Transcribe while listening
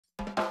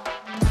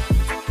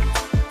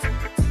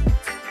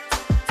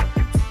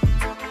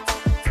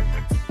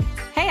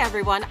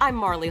everyone. I'm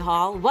Marlie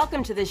Hall.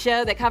 Welcome to the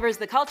show that covers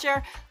the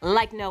culture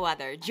like no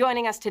other.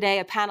 Joining us today,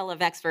 a panel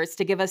of experts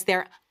to give us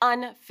their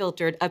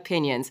unfiltered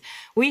opinions.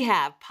 We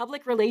have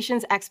public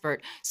relations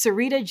expert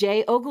Syreta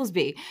J.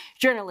 Oglesby,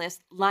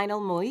 journalist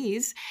Lionel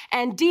Moise,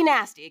 and D.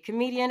 Nasty,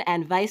 comedian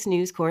and Vice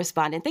News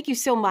correspondent. Thank you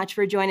so much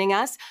for joining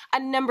us. A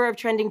number of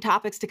trending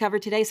topics to cover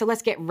today, so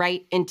let's get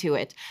right into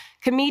it.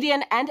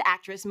 Comedian and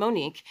actress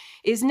Monique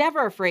is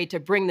never afraid to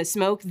bring the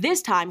smoke.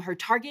 This time, her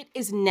target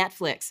is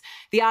Netflix.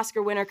 The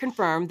Oscar winner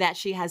confirmed that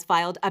she has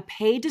filed a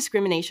pay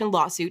discrimination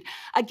lawsuit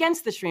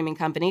against the streaming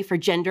company for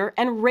gender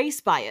and race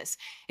bias.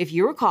 If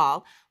you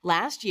recall,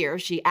 last year,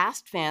 she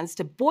asked fans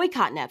to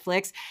boycott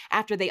Netflix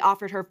after they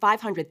offered her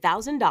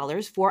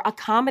 $500,000 for a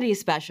comedy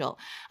special,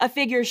 a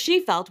figure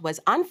she felt was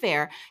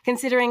unfair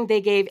considering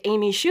they gave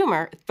Amy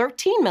Schumer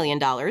 $13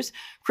 million,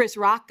 Chris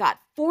Rock got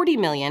 $40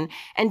 million,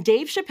 and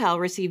Dave Chappelle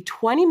received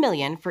 $20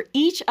 million for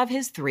each of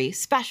his 3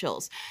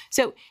 specials.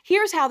 So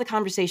here's how the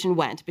conversation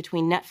went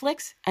between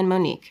Netflix and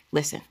Monique.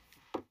 Listen.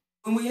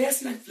 When we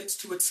asked Netflix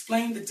to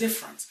explain the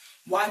difference,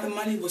 why the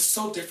money was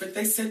so different,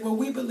 they said, well,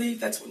 we believe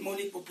that's what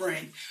Monique will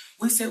bring.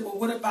 We said, well,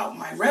 what about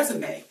my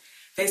resume?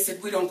 They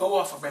said, we don't go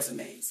off of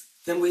resumes.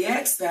 Then we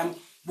asked them,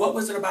 what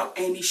was it about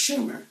Amy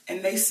Schumer?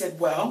 And they said,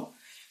 well,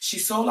 she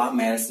sold out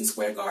Madison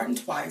Square Garden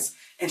twice,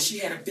 and she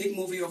had a big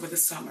movie over the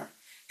summer.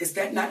 Is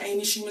that not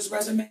Amy Schumer's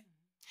resume?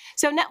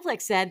 So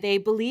Netflix said they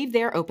believe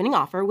their opening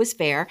offer was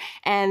fair,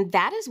 and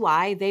that is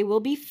why they will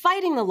be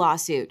fighting the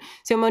lawsuit.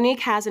 So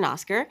Monique has an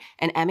Oscar,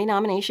 an Emmy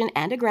nomination,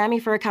 and a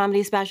Grammy for a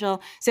comedy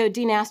special. So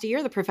D. Nasty,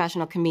 you're the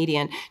professional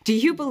comedian. Do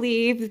you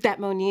believe that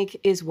Monique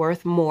is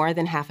worth more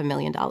than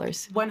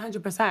 $500,000?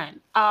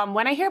 100%.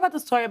 When I hear about the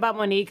story about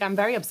Monique, I'm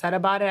very upset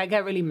about it. I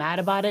get really mad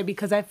about it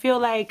because I feel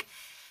like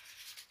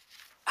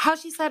how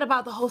she said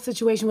about the whole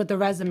situation with the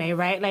resume,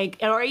 right? Like,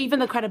 or even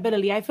the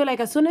credibility. I feel like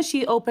as soon as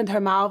she opened her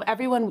mouth,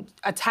 everyone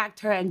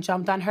attacked her and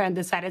jumped on her and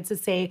decided to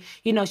say,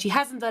 you know, she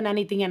hasn't done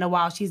anything in a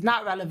while. She's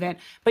not relevant.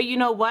 But you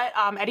know what?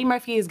 Eddie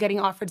Murphy is getting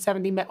offered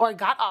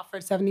got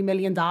offered $70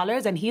 million,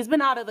 and he's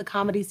been out of the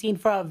comedy scene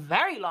for a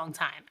very long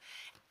time.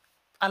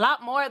 A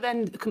lot more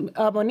than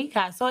Monique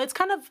has. So it's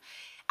kind of,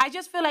 I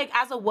just feel like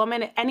as a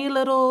woman, any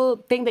little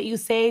thing that you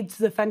say to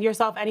defend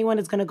yourself, anyone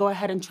is going to go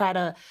ahead and try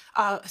to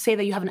say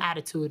that you have an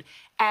attitude.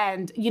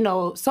 And, you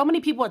know, so many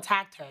people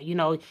attacked her. You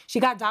know, she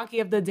got Donkey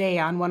of the Day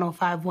on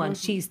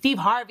 105.1. Steve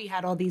Harvey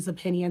had all these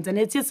opinions. And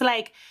it's just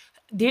like,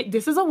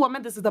 this is a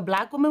woman, this is a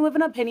Black woman with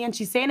an opinion.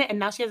 She's saying it, and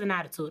now she has an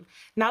attitude.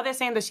 Now they're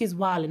saying that she's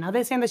wild, and now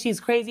they're saying that she's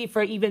crazy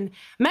for even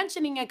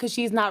mentioning it because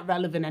she's not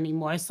relevant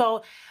anymore.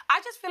 So I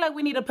just feel like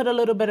we need to put a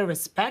little bit of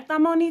respect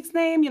on Monique's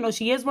name. You know,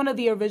 she is one of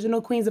the original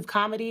queens of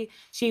comedy.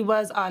 She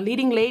was a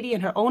leading lady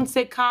in her own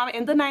sitcom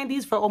in the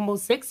 90s for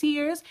almost 6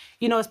 years,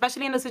 you know,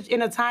 especially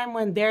in a time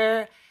when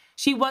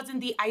she wasn't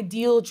the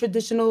ideal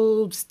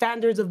traditional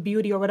standards of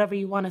beauty or whatever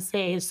you want to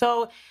say.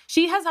 So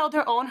she has held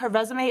her own. Her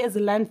resume is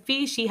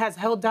lengthy. She has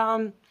held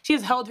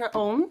her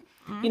own.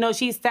 You know,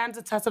 she stands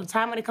the test of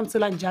time when it comes to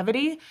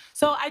longevity.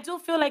 So I do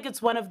feel like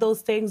it's one of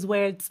those things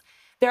where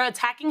they're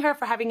attacking her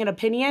for having an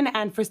opinion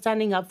and for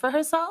standing up for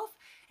herself.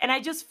 And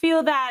I just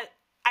feel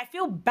I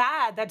feel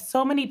bad that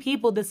so many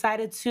people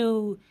decided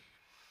to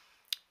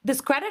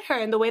discredit her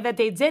in the way that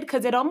they did,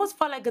 because it almost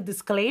felt like a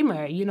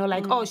disclaimer, you know,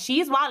 like, oh,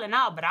 she's wilding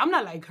out, but I'm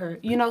not like her,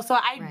 you know, so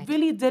I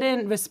really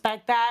didn't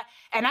respect that,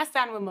 and I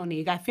stand with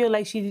Monique. I feel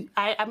like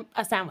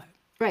I stand with her.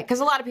 Right, because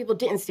a lot of people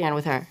didn't stand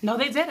with her. No,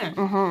 they didn't.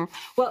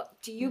 Well,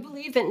 do you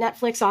believe that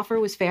Netflix offer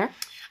was fair?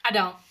 I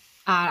don't.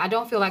 I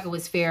don't feel like it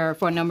was fair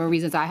for a number of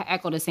reasons. I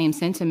echo the same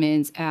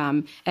sentiments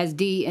as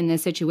Dee in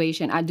this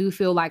situation. I do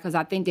feel like, because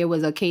I think there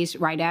was a case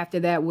right after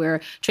that where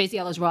Tracee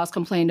Ellis Ross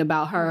complained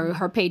about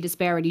her pay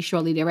disparity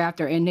shortly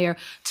thereafter. And there,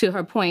 to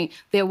her point,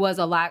 there was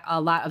a lot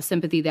of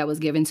sympathy that was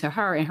given to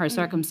her in her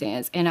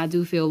circumstance. And I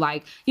do feel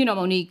like, you know,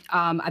 Monique,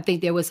 I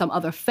think there was some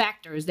other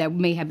factors that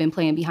may have been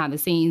playing behind the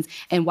scenes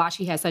and why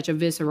she had such a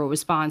visceral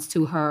response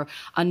to her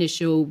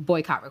initial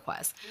boycott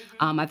request.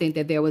 I think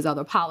that there was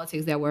other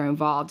politics that were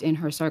involved in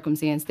her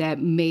circumstance that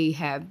may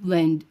have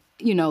lent,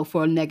 you know,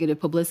 for negative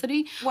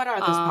publicity. What are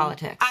those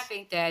politics? I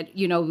think that,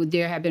 you know,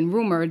 there have been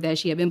rumored that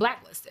she had been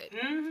blacklisted,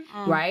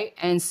 right?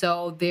 And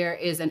so there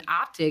is an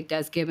optic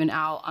that's given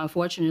out,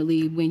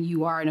 unfortunately, when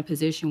you are in a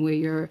position where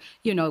your,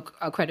 you know,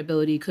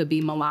 credibility could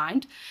be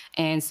maligned.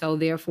 And so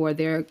therefore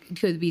there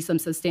could be some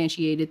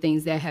substantiated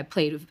things that have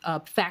played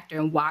a factor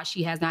in why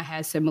she has not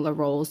had similar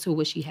roles to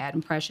what she had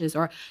in Precious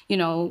or, you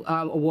know,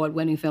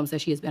 award-winning films that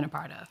she has been a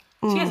part of.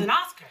 She has an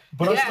Oscar.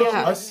 But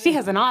she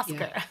has an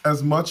Oscar.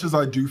 As much as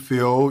I do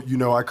feel, you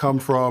know, I come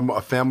from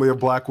a family of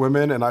Black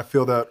women, and I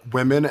feel that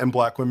women and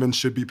Black women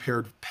should be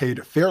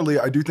paid fairly.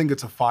 I do think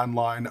it's a fine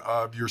line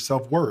of your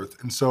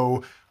self-worth. And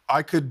so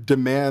I could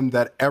demand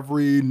that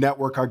every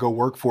network I go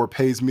work for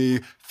pays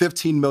me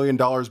 $15 million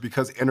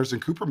because Anderson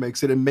Cooper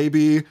makes it, and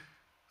maybe,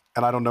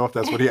 and I don't know if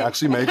that's what he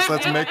actually makes,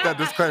 let's make that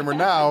disclaimer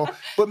now,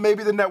 but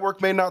maybe the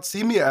network may not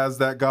see me as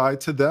that guy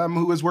to them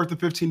who is worth the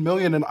 $15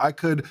 million, and I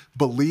could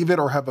believe it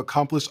or have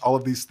accomplished all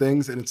of these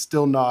things, and it's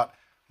still not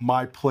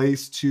my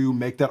place to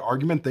make that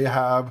argument. They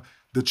have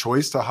the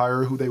choice to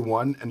hire who they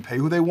want and pay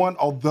who they want.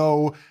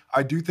 Although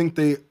I do think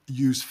they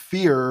use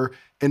fear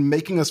in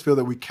making us feel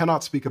that we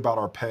cannot speak about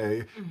our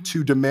pay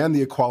to demand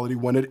the equality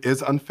when it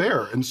is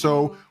unfair. And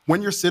so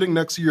when you're sitting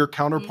next to your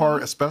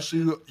counterpart,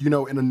 especially, you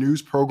know, in a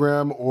news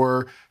program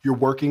or you're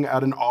working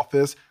at an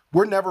office,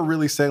 we're never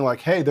really saying like,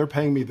 hey, they're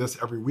paying me this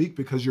every week,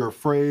 because you're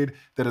afraid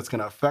that it's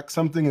gonna affect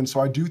something. And so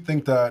I do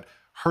think that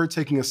her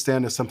taking a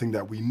stand is something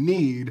that we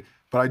need,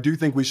 but I do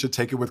think we should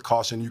take it with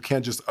caution. You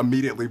can't just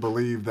immediately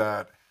believe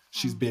that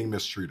she's being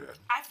mistreated.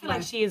 I feel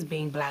like she is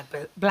being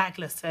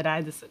blacklisted.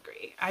 I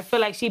disagree. I feel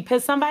like she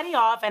pissed somebody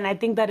off, and I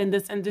think that in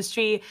this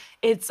industry,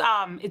 it's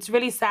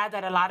really sad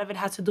that a lot of it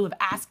has to do with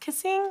ass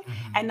kissing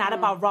and not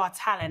about raw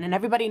talent. And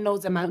everybody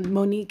knows that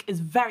Monique is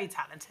very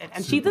talented,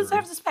 and she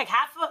deserves respect.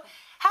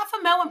 Half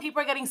a mil when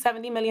people are getting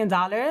 $70 million,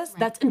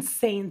 that's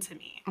insane to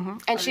me.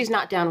 And she's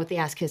not down with the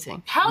ass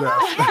kissing. Hell no,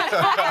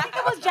 I think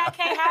it was Jack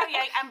K. Harry.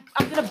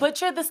 I'm gonna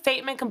butcher the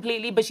statement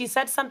completely, but she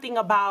said something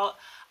about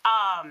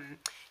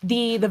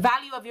the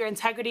value of your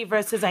integrity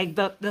versus like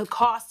the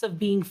cost of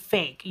being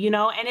fake, you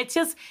know? And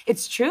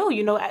it's true,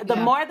 you know? The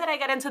more that I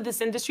get into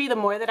this industry, the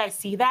more that I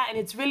see that, and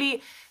it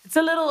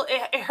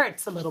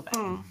hurts a little bit.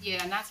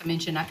 Yeah, not to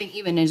mention, I think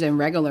even as in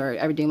regular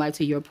everything, like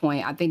to your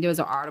point, I think there was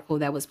an article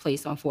that was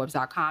placed on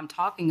Forbes.com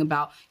talking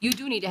about you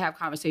do need to have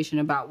conversation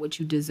about what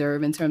you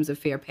deserve in terms of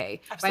fair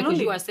pay. Absolutely. Right?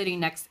 Because you are sitting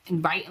next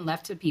and right and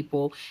left to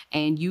people,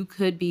 and you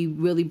could be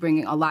really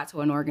bringing a lot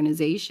to an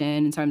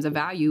organization in terms of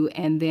value,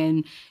 and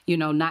then, you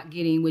know, not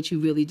getting what you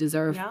really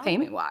deserve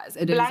payment-wise.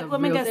 Black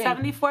women get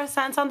 74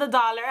 cents on the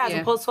dollar as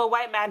opposed to a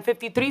white man,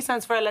 53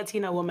 cents for a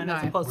Latina woman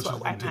as opposed to a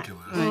white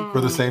man.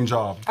 For the same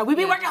job. And we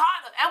be working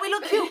hard, and we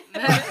look cute.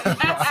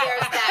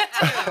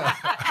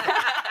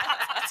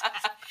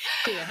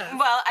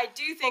 Well, I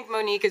do think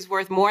Monique is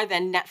worth more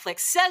than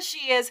Netflix says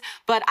she is,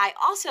 but I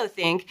also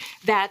think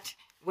that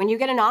when you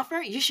get an offer,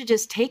 you should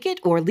just take it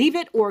or leave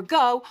it or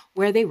go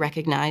where they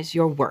recognize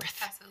your worth.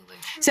 Absolutely.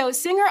 So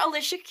singer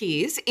Alicia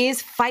Keys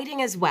is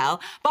fighting as well,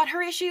 but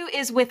her issue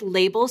is with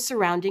labels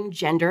surrounding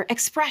gender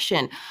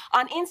expression.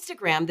 On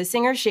Instagram, the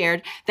singer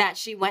shared that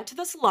she went to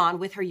the salon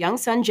with her young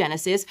son,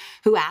 Genesis,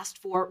 who asked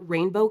for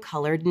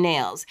rainbow-colored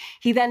nails.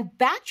 He then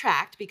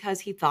backtracked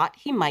because he thought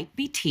he might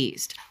be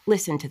teased.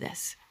 Listen to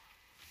this.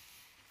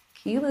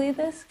 Can you believe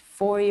this?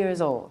 4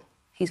 years old.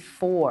 He's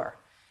 4,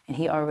 and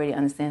he already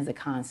understands the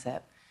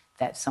concept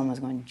that someone's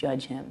going to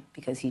judge him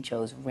because he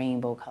chose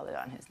rainbow color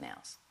on his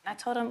nails. And I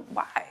told him,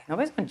 why?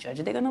 Nobody's going to judge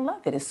it. They're going to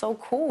love it. It's so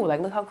cool.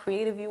 Like, look how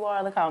creative you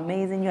are. Look how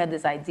amazing. You had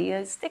this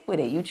idea. Stick with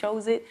it. You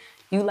chose it.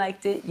 You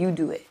liked it. You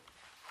do it.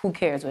 Who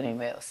cares what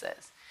anybody else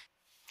says?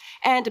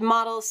 And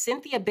model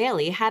Cynthia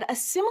Bailey had a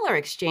similar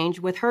exchange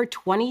with her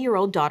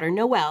 20-year-old daughter,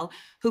 Noelle,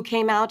 who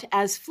came out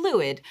as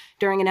fluid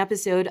during an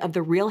episode of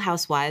The Real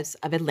Housewives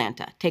of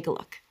Atlanta. Take a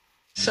look.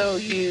 So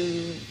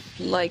you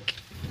like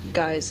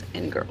guys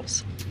and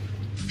girls?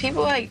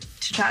 People like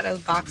to try to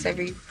box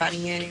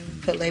everybody in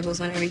and put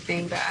labels on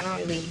everything, but I don't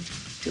really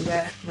do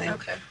that. Like,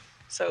 okay.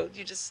 So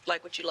you just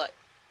like what you like?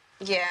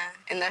 Yeah,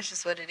 and that's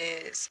just what it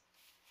is.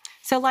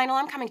 So, Lionel,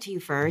 I'm coming to you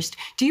first.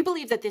 Do you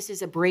believe that this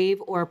is a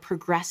brave or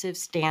progressive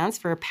stance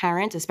for a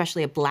parent,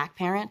 especially a Black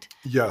parent?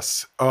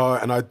 Yes,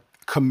 and I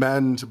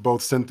commend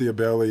both Cynthia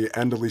Bailey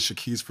and Alicia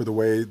Keys for the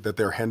way that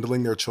they're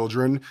handling their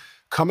children.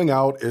 Coming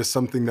out is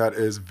something that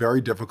is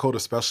very difficult,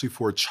 especially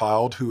for a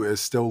child who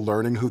is still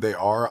learning who they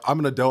are. I'm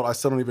an adult. I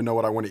still don't even know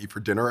what I want to eat for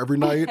dinner every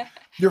night.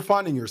 You're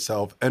finding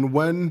yourself. And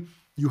when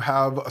you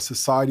have a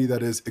society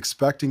that is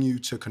expecting you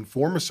to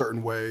conform a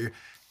certain way,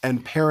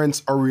 and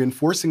parents are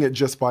reinforcing it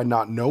just by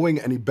not knowing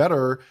any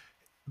better,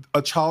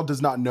 a child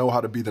does not know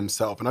how to be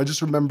themselves. And I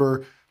just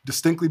remember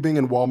distinctly being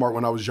in Walmart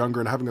when I was younger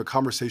and having a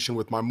conversation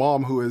with my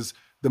mom, who is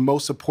the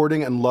most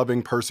supporting and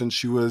loving person.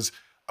 She was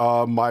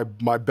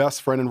my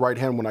best friend and right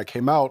hand when I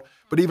came out,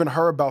 but even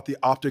her about the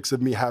optics of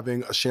me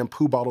having a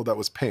shampoo bottle that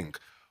was pink.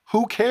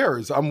 Who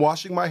cares? I'm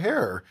washing my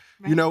hair.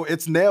 Right. You know,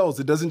 it's nails.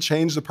 It doesn't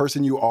change the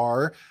person you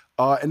are.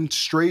 And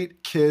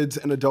straight kids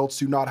and adults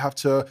do not have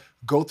to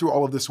go through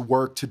all of this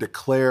work to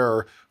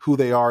declare who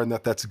they are and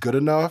that that's good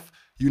enough.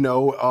 You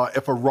know,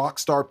 if a rock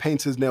star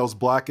paints his nails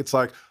black, it's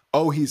like,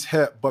 oh, he's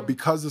hip. But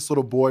because this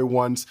little boy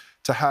wants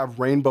to have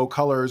rainbow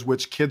colors,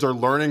 which kids are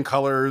learning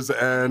colors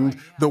and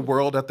the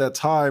world at that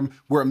time,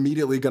 we're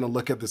immediately going to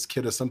look at this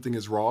kid as something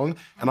is wrong.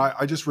 And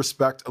I just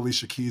respect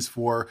Alicia Keys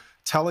for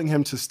telling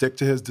him to stick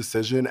to his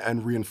decision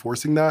and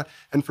reinforcing that.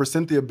 And for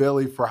Cynthia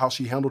Bailey for how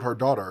she handled her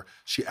daughter.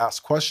 She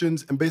asked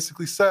questions and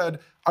basically said,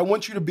 I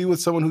want you to be with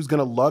someone who's going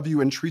to love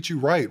you and treat you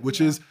right, which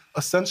is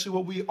essentially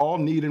what we all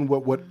need and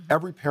what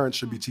every parent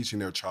should be teaching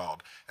their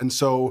child. And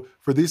so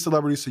for these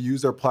celebrities to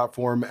use their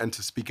platform and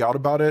to speak out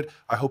about it,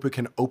 I hope it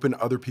can open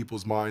other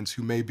people's minds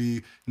who may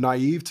be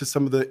naive to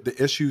some of the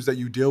issues that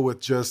you deal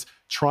with just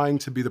trying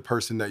to be the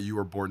person that you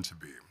were born to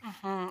be.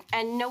 Mm-hmm.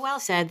 And Noelle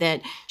said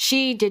that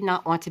she did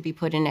not want to be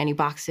put in any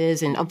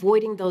boxes and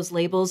avoiding those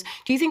labels.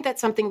 Do you think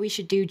that's something we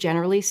should do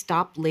generally,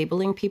 stop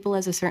labeling people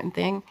as a certain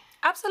thing?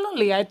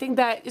 Absolutely. I think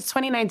that it's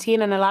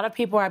 2019 and a lot of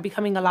people are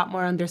becoming a lot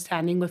more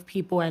understanding with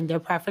people and their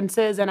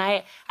preferences. And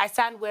I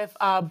stand with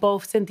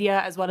both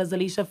Cynthia as well as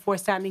Alicia for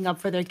standing up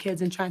for their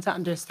kids and trying to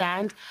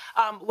understand.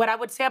 What I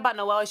would say about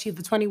Noelle is she's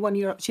the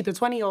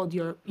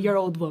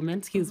 20-year-old woman,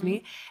 excuse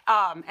me.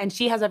 And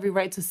she has every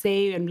right to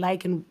say and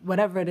like and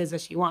whatever it is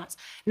that she wants.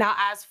 Now,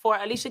 as for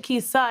Alicia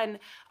Keys' son,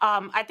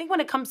 I think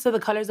when it comes to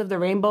the colors of the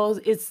rainbows,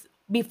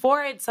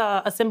 before it's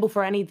a symbol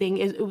for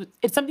anything,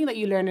 it's something that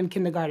you learn in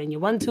kindergarten.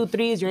 Your 1, 2,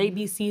 3s, your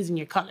ABCs, and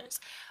your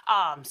colors.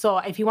 So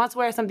if he wants to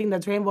wear something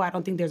that's rainbow, I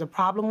don't think there's a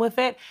problem with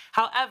it.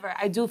 However,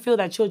 I do feel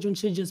that children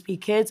should just be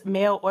kids,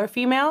 male or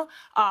female.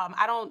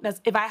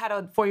 If I had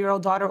a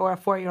 4-year-old daughter or a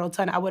 4-year-old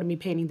son, I wouldn't be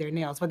painting their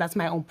nails, but that's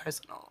my own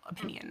personal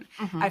opinion.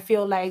 I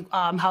feel like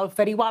how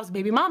Fetty Wap's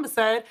baby mama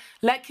said,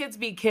 let kids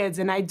be kids.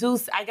 And I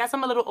guess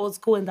I'm a little old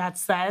school in that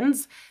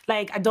sense.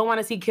 Like, I don't want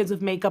to see kids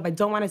with makeup. I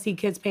don't want to see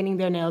kids painting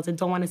their nails. I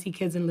don't want to see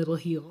kids in little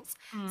heels.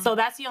 So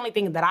that's the only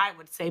thing that I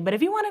would say. But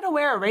if you wanted to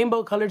wear a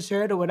rainbow colored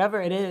shirt or whatever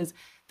it is,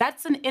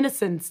 that's an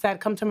innocence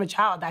that comes from a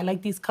child. I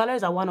like these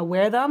colors. I want to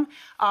wear them.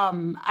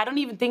 I don't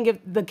even think if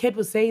the kid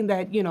was saying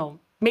that,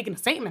 making a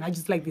statement, I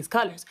just like these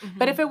colors.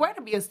 But if it were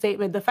to be a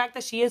statement, the fact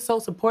that she is so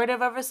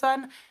supportive of her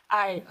son,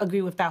 I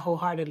agree with that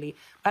wholeheartedly.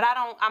 But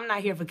I'm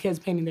not here for kids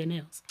painting their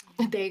nails.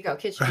 There you go.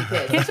 Kids should be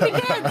kids. Kids should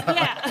be kids,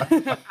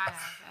 yeah.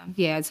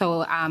 Yeah,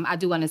 so I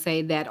do want to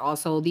say that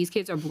also these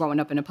kids are growing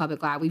up in the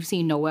public eye. We've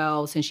seen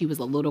Noelle since she was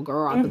a little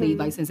girl, I believe,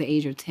 like since the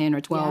age of 10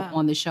 or 12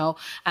 on the show.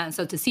 And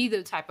so to see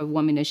the type of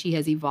woman that she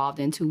has evolved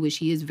into, where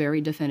she is very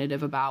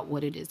definitive about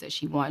what it is that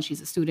she wants. She's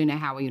a student at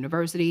Howard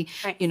University,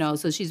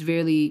 so she's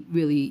really,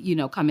 really,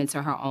 come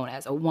into her own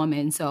as a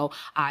woman. So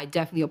I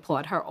definitely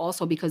applaud her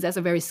also, because that's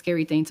a very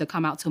scary thing to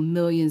come out to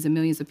millions and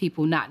millions of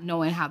people not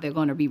knowing how they're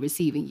going to be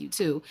receiving you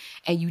too.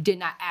 And you did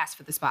not ask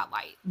for the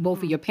spotlight.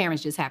 Both of your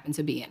parents just happened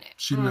to be in it.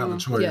 She didn't have a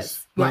choice.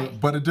 Yes.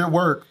 But it did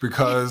work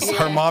because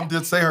her mom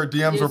did say her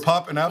DMs were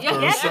popping after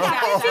her. Yes,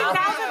 15,000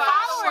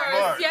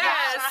 followers.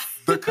 Yes.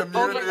 The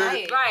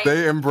community,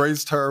 they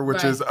embraced her,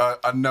 which is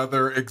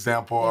another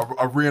example,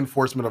 a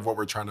reinforcement of what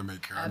we're trying to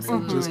make here.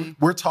 Absolutely. I mean,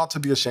 we're taught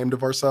to be ashamed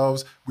of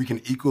ourselves. We can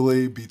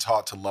equally be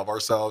taught to love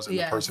ourselves and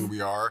the person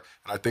we are.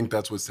 And I think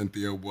that's what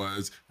Cynthia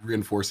was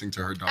reinforcing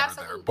to her daughter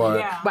there.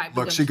 But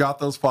look, she got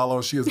those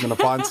follows. She is going to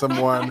find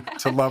someone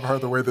to love her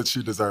the way that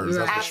she deserves,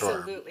 that's for sure.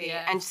 Absolutely.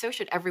 And so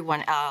should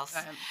everyone else.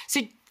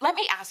 So let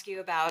me ask you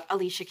about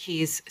Alicia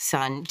Keys'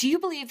 son. Do you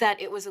believe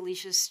that it was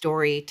Alicia's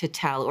story to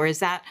tell, or is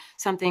that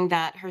something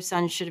that her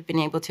son should have been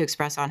able to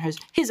express on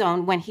his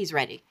own when he's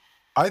ready?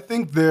 I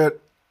think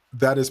that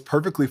is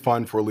perfectly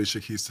fine for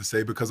Alicia Keys to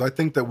say, because I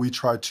think that we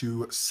try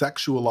to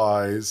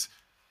sexualize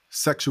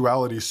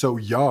sexuality so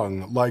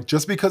young. Like,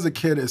 just because a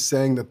kid is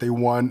saying that they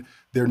want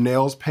their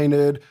nails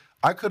painted,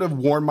 I could have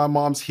worn my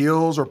mom's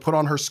heels or put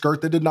on her skirt.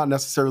 That did not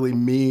necessarily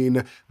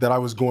mean that I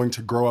was going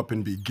to grow up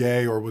and be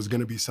gay or was going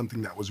to be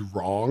something that was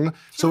wrong.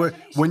 So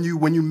when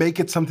you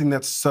make it something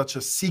that's such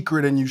a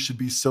secret and you should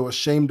be so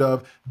ashamed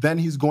of, then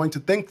he's going to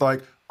think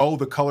like, oh,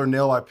 the color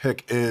nail I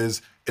pick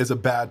is a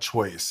bad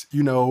choice.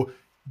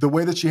 The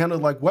way that she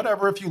handled, like,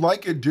 whatever, if you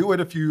like it, do it.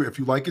 If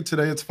you like it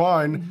today, it's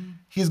fine.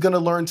 He's going to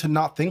learn to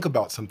not think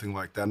about something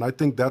like that. And I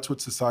think that's what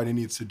society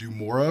needs to do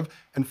more of.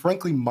 And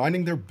frankly,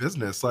 minding their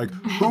business. Like,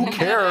 who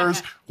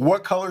cares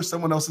what color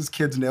someone else's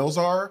kids' nails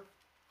are?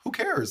 Who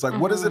cares? Like,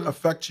 what does it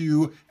affect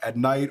you at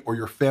night or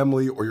your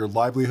family or your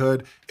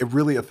livelihood? It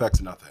really affects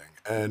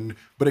nothing.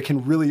 But it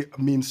can really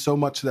mean so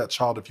much to that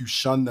child if you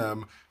shun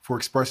them for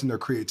expressing their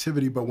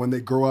creativity. But when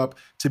they grow up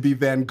to be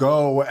Van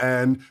Gogh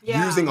and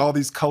using all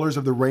these colors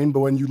of the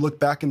rainbow, and you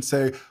look back and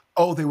say,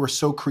 oh, they were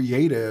so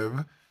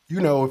creative.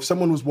 If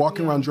someone was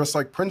walking around dressed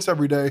like Prince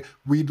every day,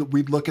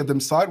 we'd look at them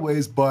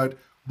sideways. But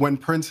when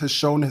Prince has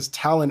shown his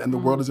talent and the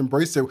world has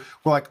embraced it,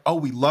 we're like, oh,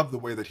 we love the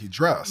way that he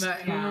dressed.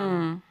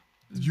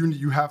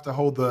 You have to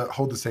hold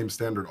the same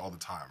standard all the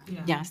time.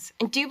 Yes.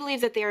 And do you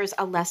believe that there is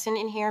a lesson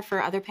in here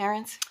for other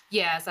parents?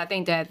 Yes, I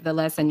think that the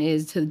lesson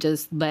is to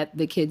just let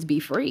the kids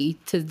be free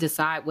to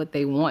decide what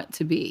they want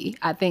to be.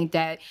 I think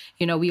that,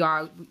 we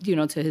are,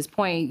 to his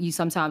point, you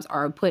sometimes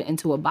are put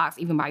into a box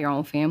even by your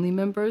own family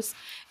members,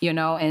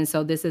 and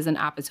so this is an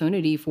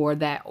opportunity for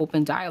that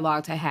open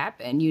dialogue to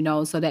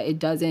happen, so that it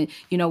doesn't,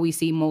 we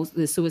see most of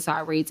the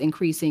suicide rates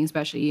increasing,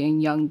 especially in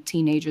young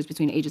teenagers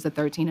between the ages of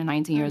 13 and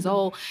 19 years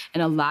old.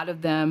 And a lot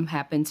of them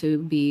happen to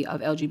be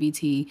of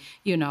LGBT,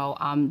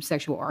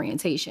 sexual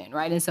orientation,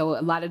 right? And so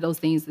a lot of those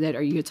things that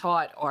you're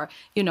taught or,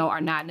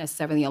 are not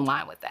necessarily in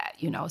line with that,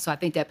 So I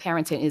think that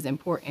parenting is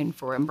important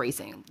for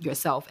embracing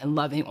yourself and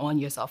loving on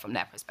yourself from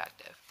that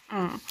perspective.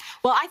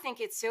 Well, I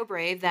think it's so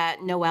brave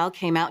that Noelle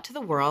came out to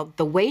the world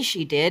the way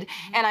she did,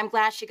 and I'm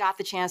glad she got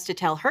the chance to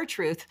tell her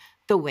truth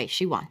the way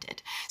she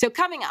wanted. So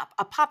coming up,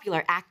 a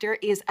popular actor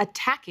is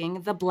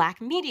attacking the black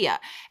media,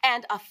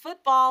 and a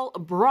football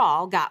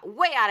brawl got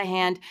way out of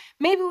hand.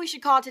 Maybe we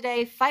should call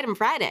today Fight 'em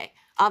Friday.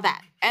 All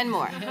that and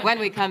more when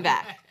we come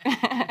back.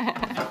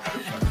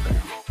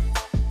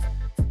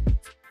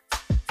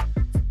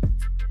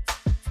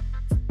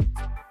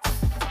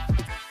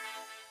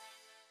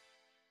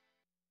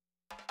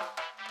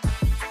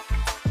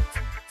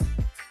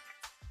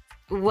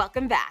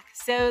 Welcome back.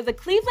 So the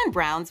Cleveland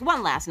Browns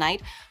won last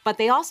night, but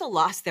they also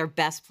lost their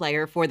best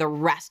player for the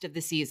rest of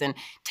the season.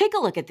 Take a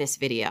look at this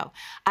video.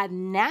 A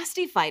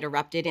nasty fight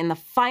erupted in the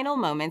final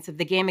moments of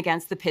the game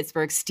against the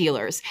Pittsburgh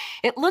Steelers.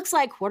 It looks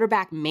like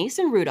quarterback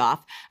Mason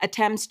Rudolph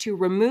attempts to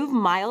remove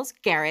Myles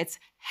Garrett's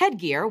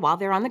headgear while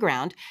they're on the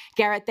ground.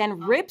 Garrett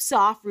then rips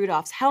off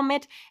Rudolph's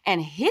helmet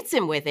and hits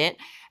him with it.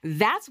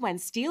 That's when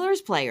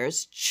Steelers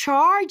players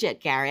charge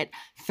at Garrett,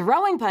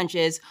 throwing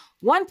punches.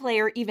 One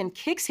player even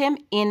kicks him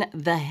in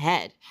the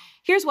head.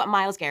 Here's what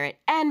Myles Garrett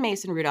and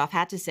Mason Rudolph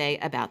had to say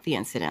about the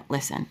incident.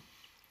 Listen.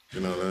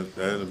 You know,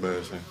 that is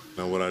embarrassing. You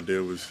know, what I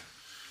did was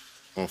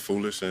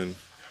foolish, and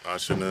I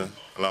shouldn't have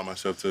allowed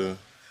myself to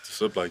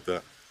slip like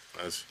that.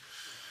 That's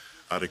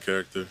out of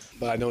character.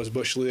 But I know it's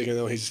Bush League. I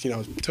know he's,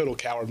 total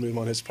coward move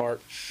on his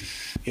part.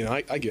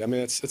 I get it. I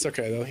mean, it's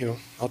okay, though.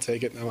 I'll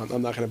take it.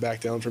 I'm not going to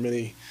back down from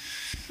any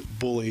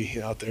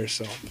bully out there.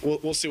 So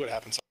we'll see what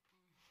happens.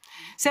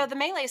 So the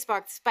melee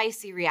sparked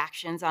spicy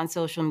reactions on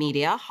social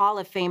media. Hall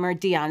of Famer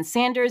Deion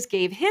Sanders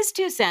gave his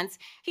 2 cents.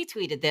 He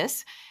tweeted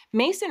this.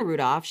 Mason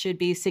Rudolph should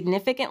be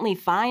significantly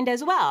fined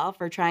as well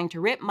for trying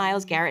to rip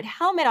Myles Garrett's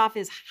helmet off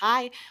his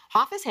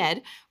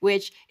head,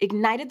 which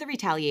ignited the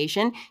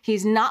retaliation.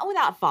 He's not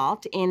without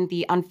fault in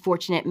the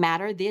unfortunate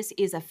matter. This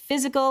is a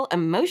physical,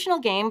 emotional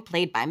game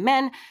played by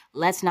men.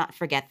 Let's not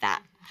forget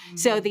that.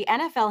 So the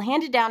NFL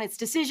handed down its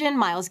decision.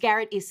 Myles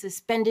Garrett is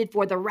suspended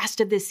for the rest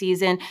of the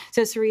season.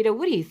 So, Syreta,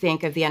 what do you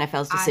think of the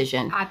NFL's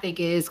decision? I think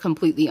it is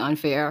completely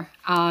unfair.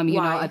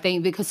 I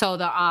think because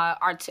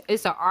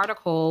it's an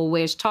article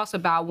which talks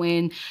about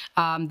when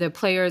the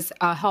player's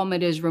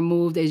helmet is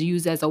removed, is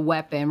used as a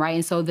weapon, right?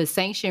 And so the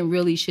sanction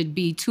really should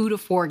be 2 to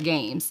 4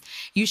 games.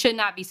 You should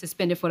not be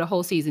suspended for the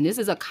whole season. This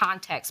is a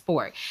contact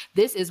sport.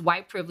 This is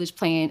white privilege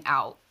playing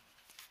out.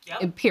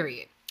 Yep.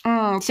 Period.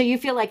 So you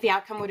feel like the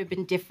outcome would have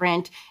been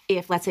different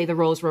if, let's say, the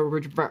roles were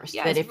reversed,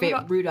 yes, that if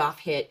Rudolph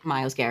hit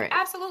Myles Garrett?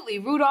 Absolutely.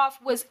 Rudolph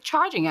was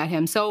charging at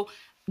him. So,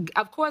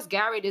 of course,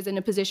 Garrett is in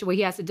a position where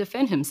he has to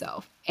defend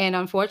himself. And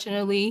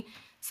unfortunately,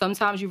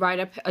 sometimes you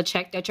write a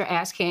check that your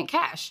ass can't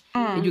cash,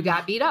 and you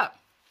got beat up.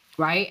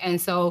 Right. And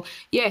so,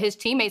 his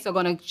teammates are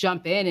going to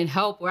jump in and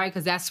help. Right.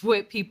 Because that's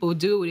what people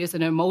do. It's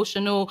an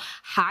emotional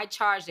high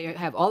charge. They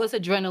have all this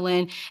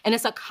adrenaline, and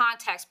it's a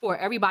contact sport.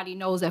 Everybody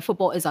knows that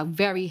football is a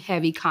very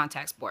heavy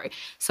contact sport.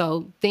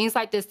 So things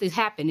like this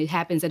happen. It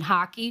happens in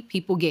hockey.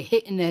 People get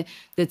hit in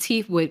the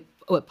teeth with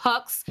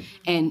pucks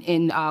and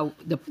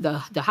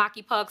the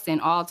hockey pucks and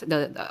all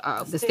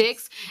the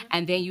sticks.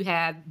 And then you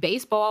have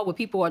baseball where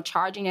people are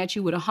charging at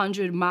you with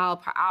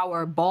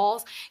 100-mile-per-hour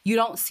balls. You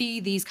don't see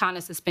these kind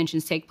of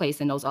suspensions take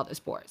place in those other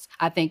sports.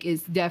 I think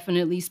it's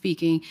definitely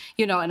speaking,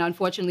 and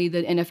unfortunately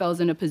the NFL is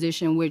in a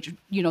position which,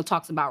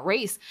 talks about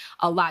race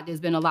a lot.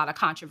 There's been a lot of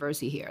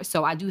controversy here.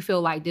 So I do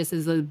feel like this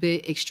is a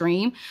bit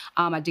extreme.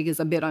 I think it's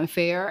a bit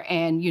unfair,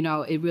 and,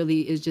 it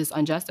really is just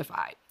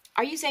unjustified.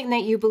 Are you saying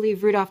that you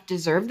believe Rudolph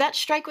deserved that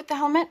strike with the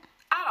helmet?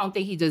 I don't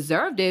think he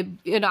deserved it.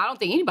 I don't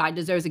think anybody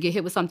deserves to get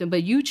hit with something,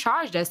 but you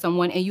charged at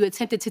someone and you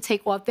attempted to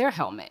take off their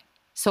helmet.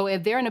 So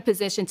if they're in a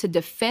position to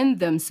defend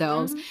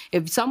themselves,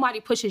 if somebody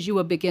pushes you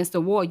up against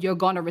the wall, you're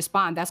going to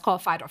respond. That's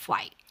called fight or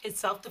flight. It's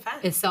self-defense.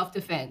 It's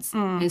self-defense.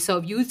 And so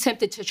if you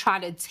attempted to try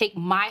to take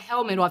my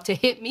helmet off to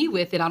hit me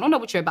with it, I don't know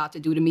what you're about to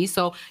do to me.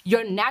 So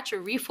your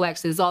natural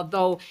reflexes,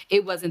 although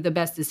it wasn't the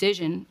best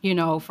decision,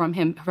 from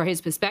him, for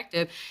his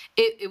perspective,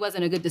 it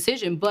wasn't a good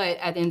decision. But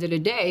at the end of the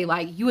day,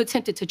 you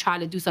attempted to try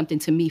to do something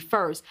to me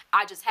first.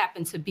 I just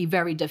happened to be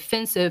very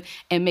defensive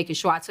and making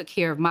sure I took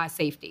care of my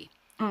safety.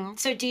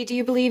 So, Dee, do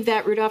you believe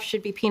that Rudolph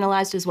should be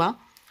penalized as well?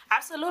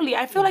 Absolutely.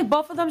 I feel like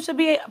both of them should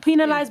be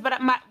penalized, but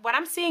what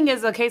I'm seeing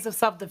is a case of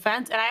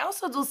self-defense. And I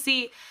also do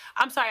see,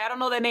 I'm sorry, I don't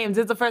know their names.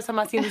 This is the first time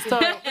I've seen the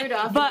story.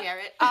 Rudolph and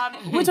Garrett.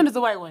 Which one is the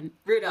white one?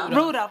 Rudolph.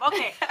 Rudolph,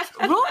 okay.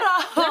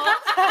 Rudolph.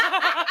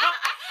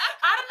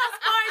 I don't know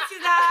sports, you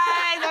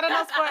guys. I don't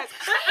know sports.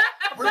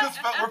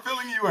 We're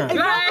filling you in.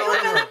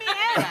 We're filling me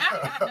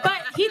in.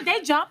 But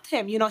they jumped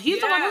him. He's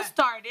the one who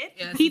started.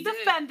 Yes, he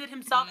defended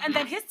himself, and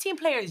then his team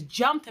players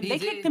jumped him. They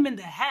kicked him in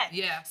the head.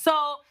 Yeah.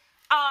 So,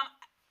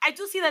 I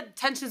do see that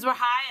tensions were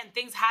high and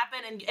things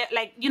happen, and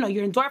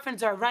your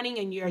endorphins are running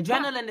and your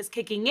adrenaline is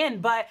kicking in,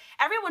 but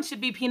everyone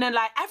should be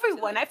penalized.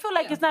 Everyone. I feel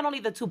like it's not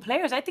only the 2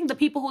 players. I think the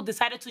people who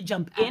decided to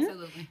jump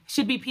in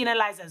should be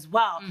penalized as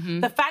well.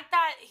 The fact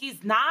that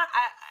he's not,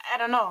 I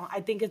don't know. I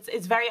think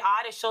it's very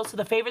odd. It shows to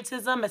the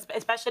favoritism,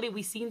 especially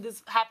we've seen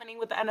this happening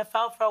with the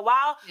NFL for a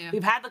while. Yeah.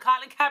 We've had the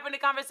Colin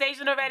Kaepernick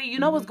conversation already. You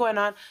know what's going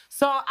on.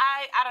 So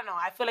I don't know.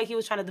 I feel like he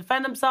was trying to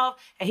defend himself,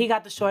 and he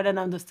got the short end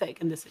of the stick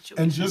in this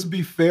situation. And just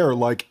be fair,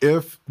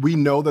 if we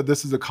know that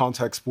this is a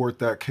contact sport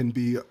that can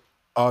be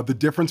the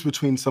difference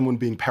between someone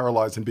being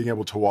paralyzed and being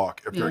able to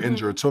walk if they're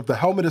injured. So if the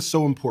helmet is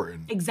so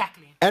important.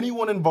 Exactly.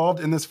 Anyone involved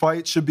in this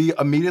fight should be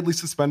immediately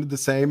suspended the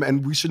same,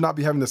 and we should not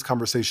be having this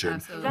conversation.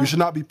 Absolutely. We should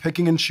not be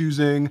picking and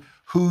choosing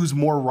who's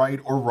more right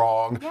or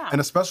wrong, and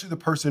especially the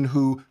person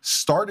who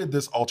started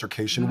this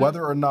altercation,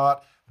 whether or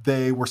not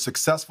they were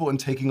successful in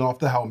taking off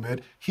the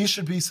helmet, he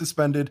should be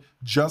suspended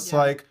just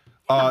like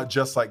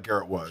just like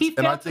Garrett was. He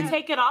failed to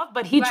take it off,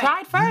 but he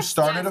tried first. You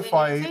started a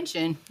fight.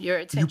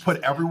 You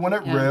put everyone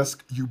at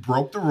risk. You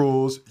broke the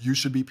rules. You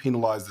should be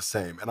penalized the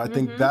same. And I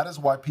think that is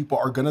why people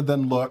are going to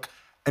then look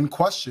and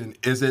question,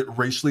 is it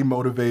racially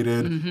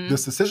motivated,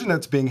 this decision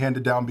that's being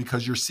handed down,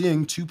 because you're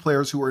seeing two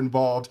players who are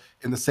involved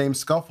in the same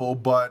scuffle,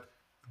 but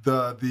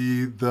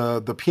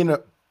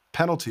the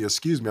penalty,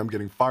 excuse me, I'm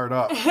getting fired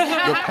up.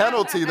 The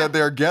penalty that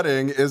they're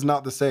getting is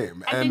not the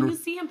same. And then you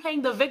see him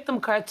playing the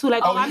victim card too,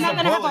 like, I'm not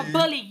gonna have a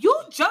bully. You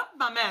jumped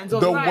my man's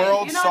over. The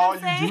world you know saw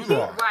you do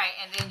that. Right,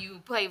 and then you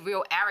play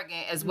real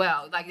arrogant as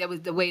well. Like, that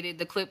was the way that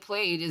the clip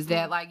played, is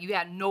that, like, you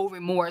had no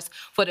remorse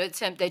for the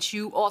attempt that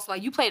you also,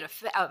 like, you played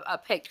a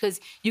pick, because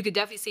you could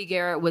definitely see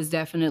Garrett was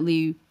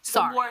definitely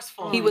sorry.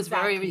 Remorseful. He was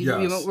very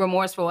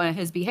remorseful in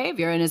his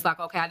behavior, and it's like,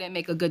 okay, I didn't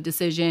make a good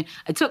decision.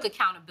 I took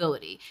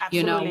accountability,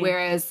 you know,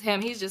 whereas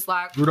him, he's just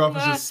like, Rudolph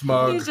is just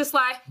smug. He's just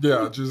like,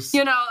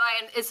 you know,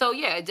 and so,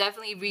 yeah, it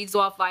definitely reads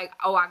off like,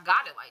 oh, I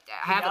got it like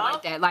that. I have it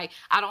like that. Like,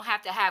 I don't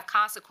have to have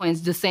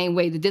consequence the same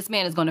way that this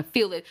man is going to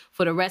feel it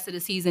for the rest of the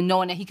season,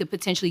 knowing that he could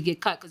potentially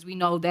get cut, because we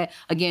know that,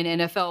 again,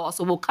 NFL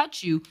also will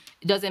cut you.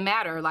 It doesn't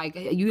matter. Like,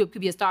 you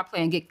could be a star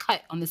player and get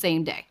cut on the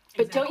same day.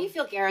 But don't you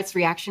feel Garrett's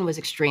reaction was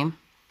extreme?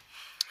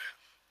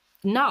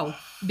 No,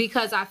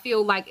 because I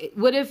feel like,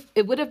 what if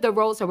the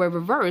roles were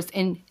reversed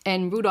and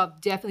Rudolph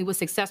definitely was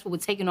successful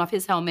with taking off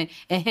his helmet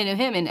and hitting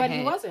him in the head? But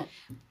he wasn't.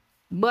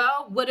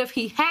 Well, what if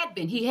he had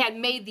been? He had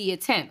made the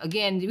attempt.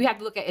 Again, we have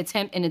to look at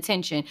attempt and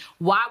intention.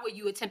 Why were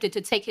you attempted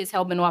to take his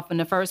helmet off in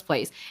the first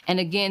place? And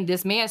again,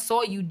 this man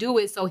saw you do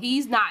it, so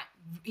his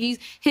sensories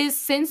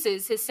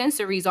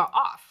are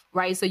off.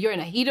 Right, so you're in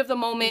the heat of the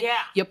moment.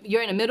 Yeah.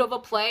 You're in the middle of a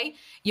play.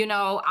 You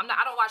know, I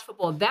don't watch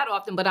football that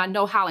often, but I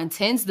know how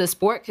intense the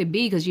sport could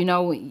be, because, you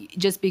know,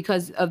 just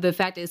because of the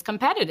fact that it's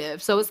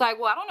competitive. So it's like,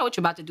 well, I don't know what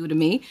you're about to do to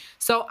me,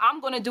 so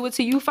I'm going to do do it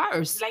to you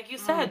first. Like you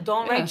said,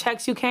 don't write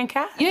checks you can't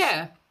cash.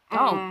 Yeah.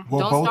 Well,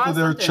 both of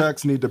their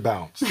checks need to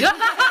bounce.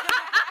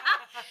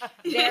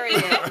 There it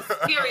is.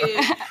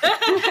 Period.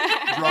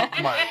 Drop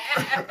mic.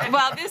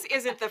 Well, this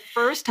isn't the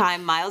first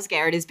time Myles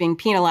Garrett is being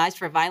penalized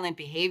for violent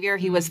behavior.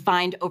 He was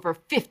fined over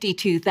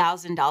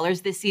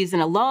 $52,000 this season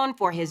alone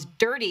for his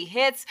dirty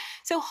hits.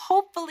 So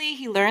hopefully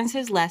he learns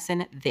his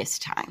lesson this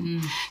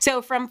time.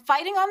 So from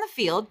fighting on the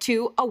field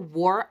to a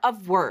war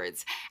of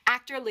words,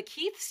 actor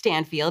Lakeith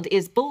Stanfield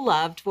is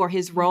beloved for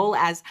his role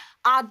as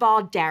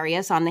oddball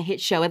Darius on the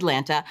hit show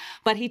Atlanta,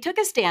 but he took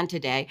a stand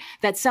today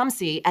that some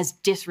see as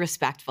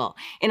disrespectful.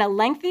 In a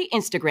lengthy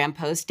Instagram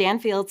post,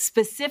 Stanfield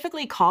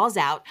specifically calls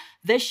out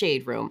The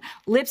Shade Room,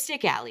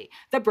 Lipstick Alley,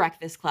 The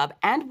Breakfast Club,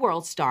 and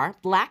World Star,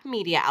 black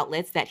media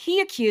outlets that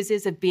he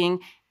accuses of being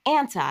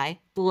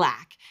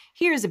anti-black.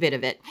 Here's a bit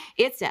of it.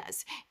 It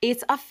says,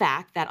 it's a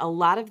fact that a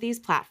lot of these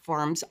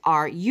platforms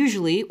are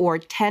usually or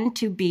tend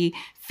to be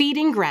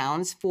feeding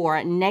grounds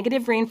for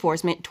negative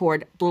reinforcement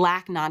toward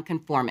black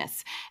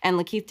nonconformists. And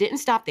Lakeith didn't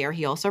stop there.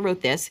 He also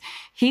wrote this.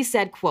 He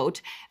said,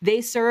 quote,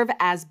 they serve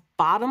as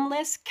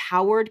bottomless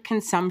coward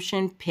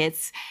consumption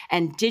pits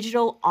and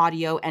digital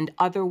audio and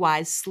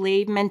otherwise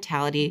slave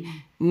mentality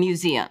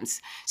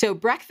museums. So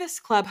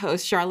Breakfast Club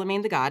host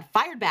Charlamagne the God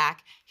fired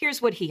back.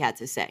 Here's what he had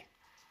to say.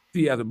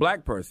 See, as a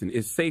black person,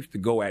 it's safe to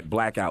go at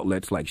black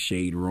outlets like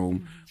Shade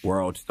Room,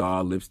 World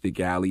Star, Lipstick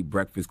Alley,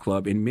 Breakfast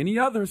Club, and many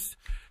others,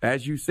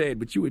 as you said,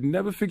 but you would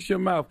never fix your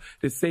mouth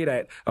to say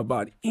that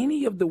about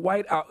any of the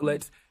white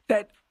outlets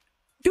that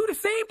do the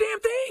same damn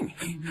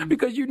thing,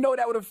 because you know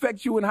that would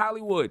affect you in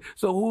Hollywood.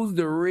 So who's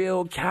the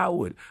real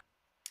coward?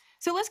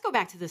 So let's go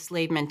back to the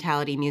slave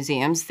mentality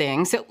museums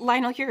thing. So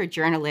Lionel, you're a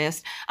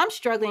journalist. I'm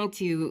struggling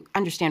to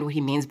understand what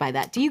he means by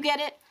that. Do you get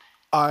it?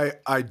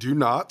 I do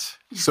not.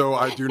 So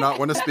I do not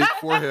want to speak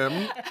for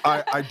him.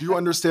 I do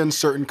understand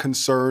certain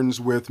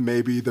concerns with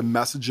maybe the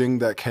messaging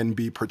that can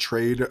be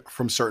portrayed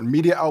from certain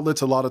media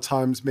outlets. A lot of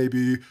times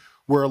maybe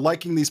we're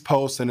liking these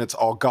posts and it's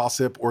all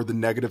gossip or the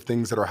negative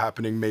things that are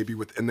happening maybe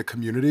within the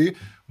community.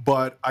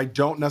 But I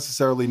don't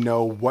necessarily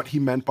know what he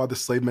meant by the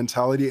slave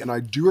mentality. And I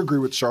do agree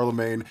with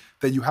Charlamagne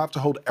that you have to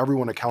hold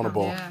everyone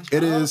accountable. Yeah.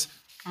 It is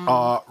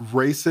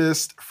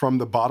racist from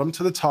the bottom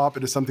to the top.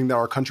 It is something that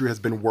our country has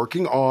been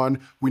working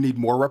on. We need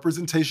more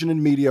representation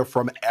in media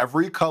from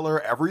every color,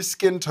 every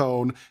skin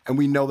tone, and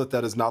we know that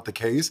that is not the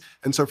case.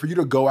 And so for you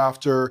to go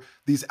after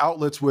these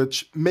outlets,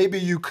 which maybe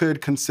you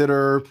could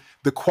consider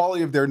the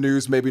quality of their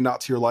news maybe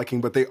not to your liking,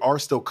 but they are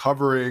still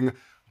covering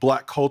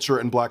Black culture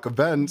and Black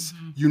events,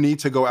 you need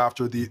to go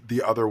after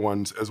the other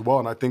ones as well.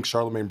 And I think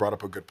Charlamagne brought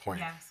up a good point.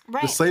 Yes.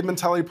 Right. The slave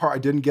mentality part I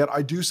didn't get.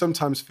 I do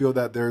sometimes feel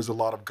that there's a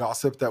lot of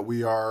gossip that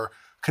we are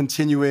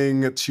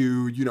continuing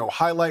to,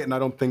 highlight. And I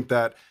don't think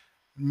that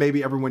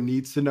maybe everyone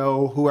needs to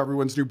know who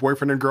everyone's new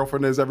boyfriend and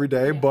girlfriend is every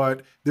day,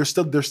 but they're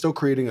still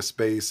creating a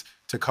space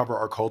to cover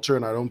our culture.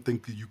 And I don't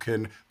think that you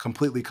can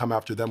completely come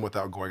after them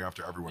without going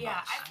after everyone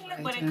else. I feel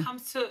like when it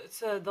comes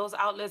to those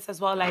outlets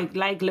as well,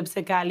 like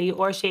Lipstick Alley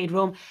or Shade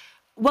Room,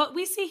 what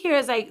we see here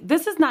is like,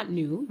 this is not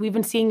new. We've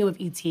been seeing it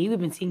with ET. We've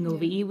been seeing it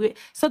with E!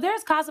 So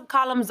there's gossip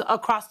columns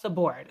across the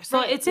board.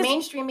 So it's just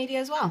mainstream media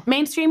as well.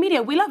 Mainstream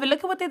media. We love it.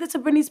 Look at what they did to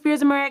Britney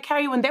Spears and Mariah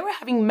Carey when they were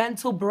having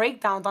mental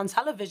breakdowns on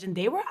television.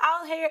 They were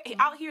out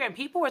here and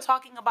people were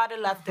talking about it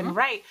left and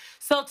right.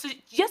 So to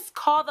just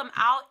call them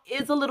out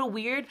is a little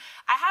weird.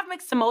 I have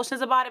mixed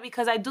emotions about it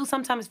because I do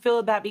sometimes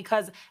feel that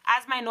because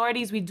as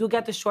minorities, we do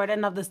get the short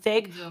end of the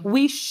stick.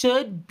 We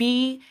should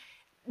be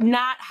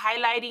not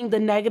highlighting the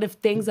negative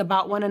things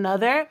about one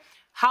another.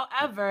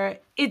 However,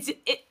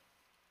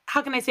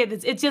 how can I say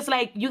this? It's just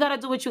like, you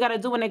gotta do what you gotta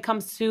do when it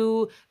comes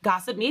to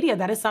gossip media.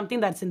 That is something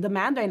that's in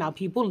demand right now.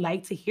 People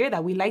like to hear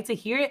that. We like to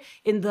hear it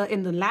in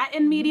the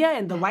Latin media,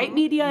 in the white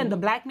media, in the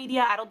black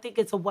media. I don't think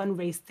it's a one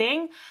race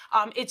thing.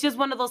 It's just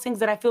one of those things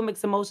that I feel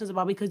mixed emotions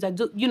about because I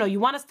do, you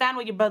wanna stand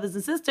with your brothers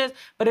and sisters,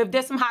 but if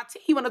there's some hot tea,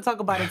 you wanna talk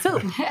about it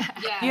too.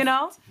 You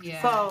know?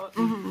 Yeah. So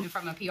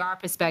from a PR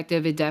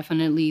perspective, it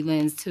definitely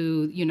lends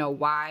to,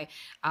 why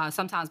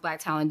sometimes black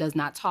talent does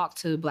not talk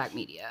to black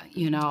media.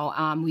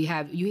 We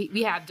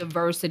have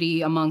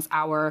diversity amongst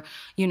our,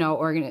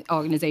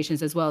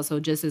 organizations as well. So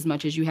just as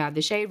much as you have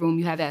the Shade Room,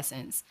 you have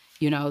Essence.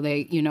 You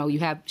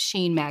have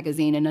Sheen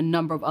Magazine and a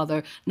number of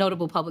other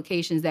notable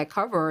publications that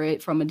cover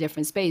it from a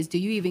different space. Do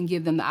you even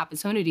give them the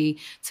opportunity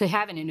to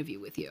have an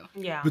interview with you?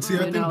 Yeah. But see,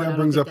 I think that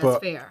brings up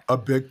a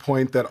big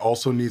point that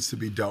also needs to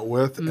be dealt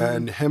with.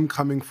 And him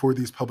coming for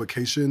these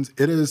publications,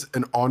 it is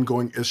an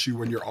ongoing issue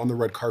when you're on the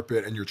red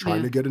carpet and you're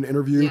trying to get an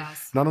interview.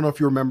 Yes. And I don't know if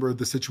you remember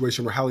the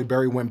situation where Halle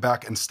Berry went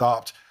back and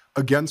stopped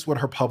against what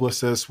her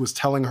publicist was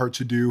telling her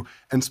to do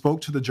and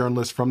spoke to the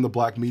journalists from the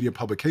black media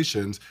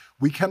publications.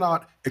 We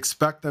cannot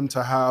expect them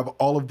to have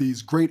all of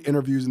these great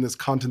interviews and this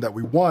content that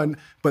we want,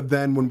 but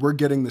then when we're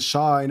getting the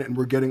shine and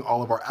we're getting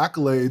all of our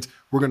accolades,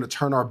 we're going to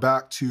turn our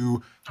back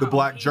to the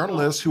black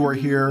journalists who are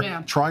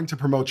here trying to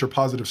promote your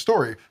positive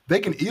story.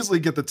 They can easily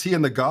get the tea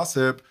and the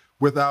gossip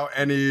without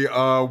any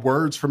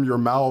words from your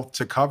mouth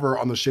to cover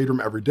on the Shade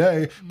Room every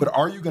day. But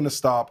are you gonna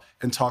stop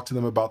and talk to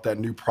them about that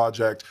new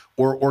project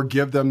or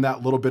give them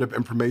that little bit of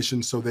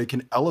information so they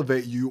can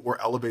elevate you or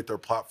elevate their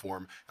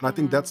platform? And I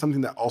think that's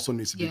something that also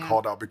needs to be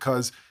called out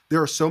because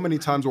there are so many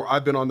times where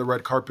I've been on the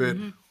red carpet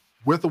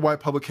with a white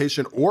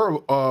publication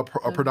or a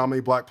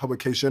predominantly black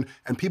publication,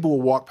 and people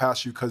will walk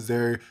past you because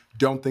they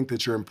don't think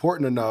that you're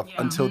important enough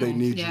until they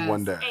need you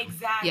one day.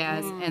 Exactly.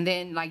 Yes, and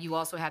then you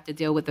also have to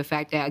deal with the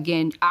fact that,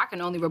 again, I can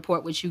only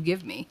report what you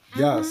give me.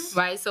 Yes.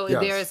 Right? So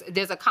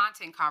there's a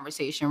content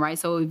conversation, right?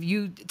 So if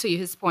you, to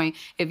his point,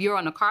 if you're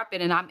on the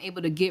carpet and I'm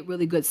able to get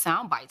really good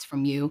sound bites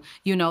from you,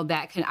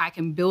 I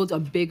can build a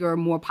bigger,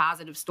 more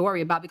positive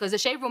story about, because the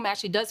Shade Room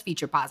actually does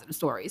feature positive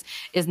stories.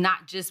 It's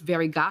not just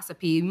very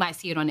gossipy. You might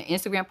see it on the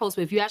Instagram post,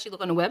 but if you actually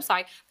look on the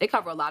website, they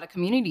cover a lot of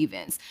community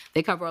events.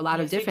 They cover a lot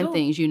of different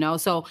things,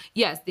 So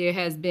yes, there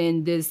has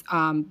been this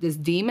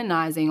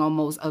demonizing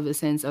almost of a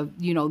sense of,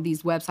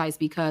 these websites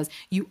because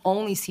you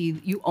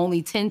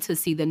only tend to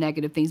see the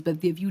negative things.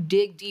 But if you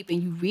dig deep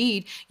and you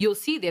read, you'll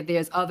see that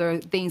there's other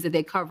things that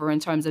they cover in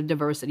terms of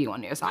diversity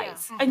on their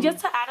sites. Yeah. And just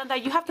to add on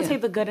that, you have to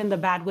take the good and the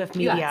bad with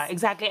media. Yes.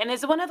 Exactly. And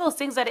it's one of those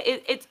things that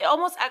it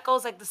almost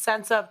echoes like the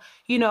sense of,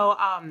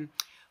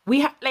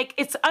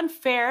 it's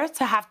unfair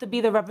to have to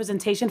be the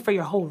representation for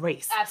your whole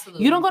race.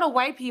 Absolutely. You don't go to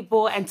white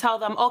people and tell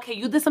them, okay,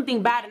 you did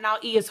something bad and now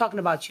E is talking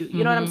about you.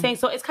 You know what I'm saying?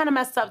 So it's kind of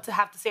messed up to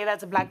have to say that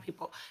to black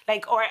people,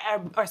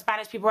 or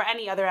Spanish people or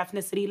any other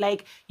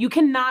ethnicity. You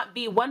cannot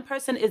be, one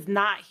person is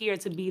not here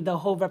to be the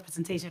whole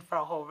representation for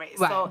a whole race.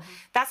 Right. So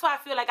that's why I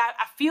feel like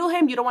I feel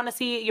him. You don't want to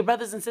see your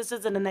brothers and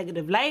sisters in a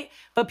negative light,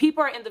 but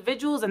people are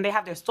individuals and they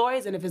have their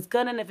stories, and if it's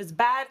good and if it's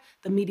bad,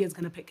 the media is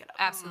going to pick it up.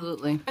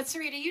 Absolutely. But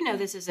Syreta,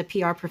 this is a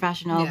PR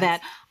professional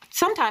that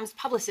sometimes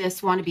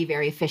publicists want to be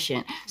very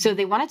efficient. So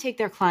they want to take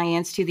their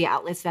clients to the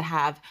outlets that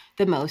have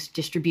the most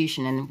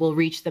distribution and will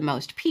reach the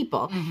most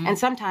people. And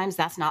sometimes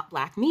that's not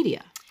black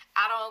media.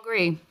 I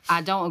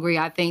don't agree.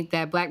 I think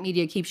that black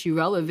media keeps you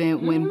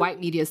relevant when white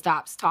media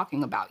stops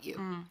talking about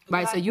you,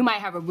 right? So you might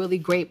have a really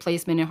great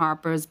placement in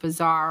Harper's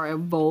Bazaar or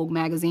Vogue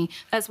magazine.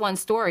 That's one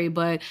story,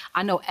 but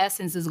I know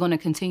Essence is going to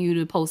continue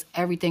to post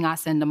everything I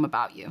send them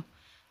about you.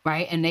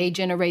 Right? And they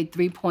generate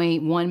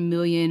 3.1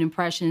 million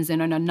impressions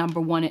and are number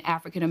one in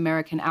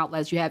African-American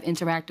outlets. You have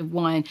Interactive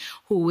One,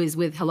 who is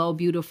with Hello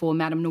Beautiful,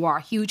 Madame Noir,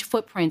 huge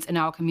footprints in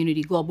our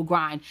community, Global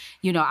Grind.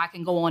 I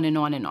can go on and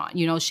on and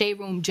on. Shade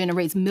Room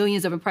generates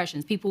millions of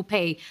impressions. People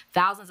pay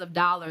thousands of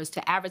dollars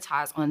to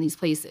advertise on these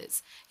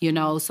places.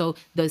 So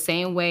the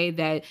same way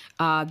that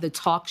the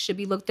talk should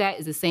be looked at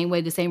is the same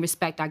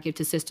respect I give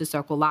to Sister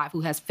Circle Live,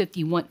 who has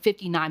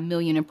 59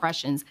 million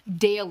impressions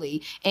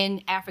daily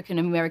in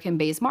African-American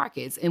based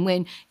markets. And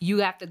when you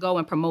have to go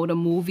and promote a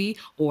movie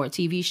or a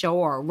TV show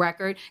or a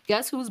record,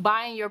 guess who's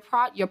buying your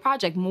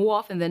project more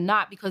often than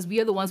not? Because we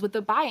are the ones with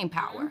the buying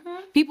power.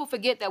 People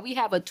forget that we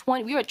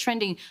are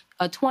trending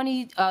a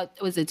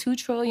 2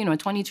 trillion or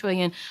 20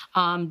 trillion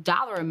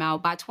dollar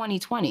amount by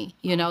 2020.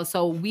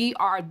 So we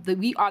are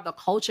the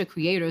culture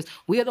creators.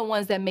 We are the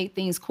ones that make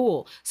things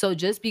cool. So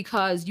just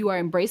because you are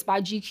embraced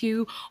by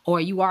GQ or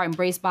you are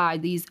embraced by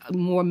these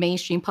more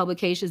mainstream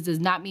publications does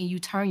not mean you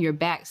turn your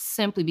back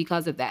simply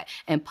because of that.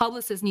 And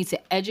publicists need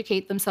to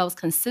educate themselves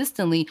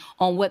consistently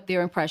on what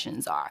their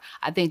impressions are.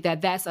 I think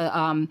that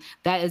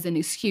that is an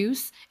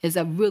excuse, is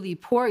a really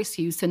poor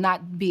excuse to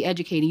not be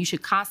educating. You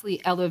should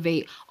constantly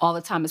elevate all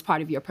the time as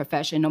part of your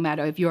profession, no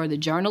matter if you're the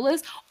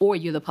journalist or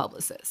you're the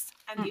publicist.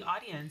 And the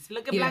audience.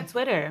 Look at Black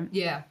Twitter.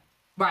 Yeah.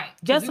 Right.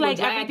 Just like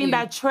everything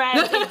that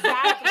trends.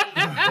 Exactly.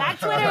 Black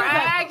Twitter is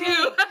a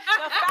thing.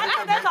 The fact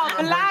that there's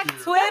a Black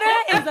Twitter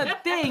is a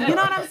thing. You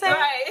know what I'm saying?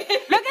 Right.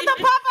 Look at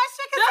the Popeye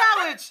chicken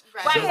sandwich.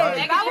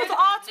 Right. That was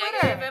all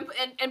Twitter.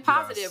 Negative and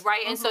positive,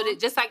 right? And so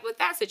just like with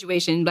that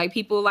situation, like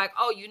people like,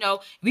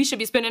 we should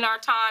be spending our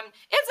time.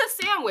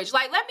 It's a sandwich.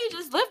 Like, let me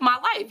just live my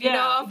life.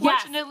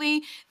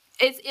 Unfortunately,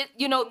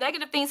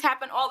 negative things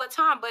happen all the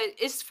time, but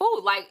it's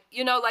food. Like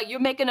you're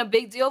making a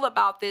big deal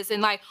about this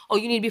and like,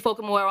 you need to be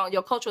focused more on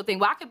your cultural thing.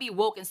 Well, I could be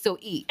woke and still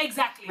eat.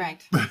 Exactly.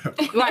 Right.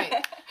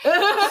 Right.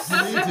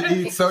 You need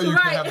to eat so you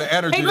can have the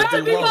energy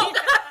to be woke.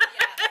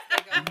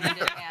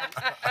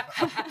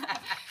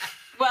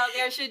 Well,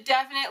 there should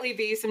definitely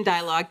be some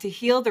dialogue to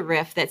heal the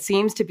rift that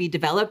seems to be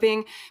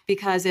developing,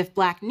 because if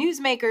Black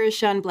newsmakers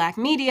shun Black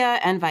media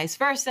and vice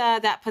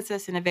versa, that puts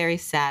us in a very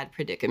sad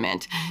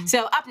predicament.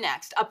 So up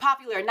next, a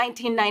popular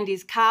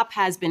 1990s cop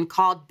has been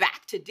called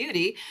back to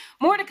duty.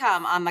 More to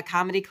come on the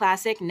comedy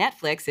classic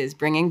Netflix is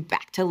bringing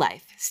back to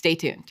life. Stay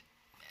tuned.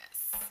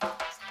 Yes.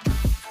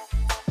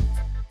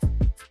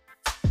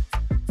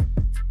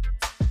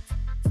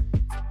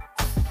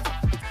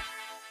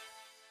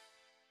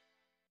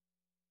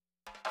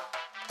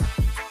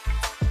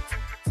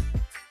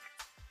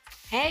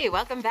 Hey,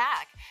 welcome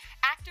back.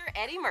 Actor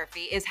Eddie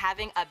Murphy is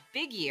having a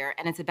big year,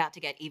 and it's about to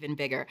get even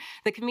bigger.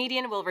 The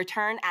comedian will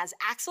return as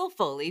Axel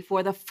Foley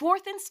for the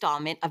 4th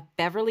installment of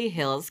Beverly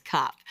Hills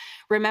Cop.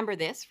 Remember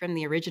this from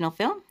the original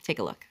film? Take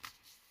a look.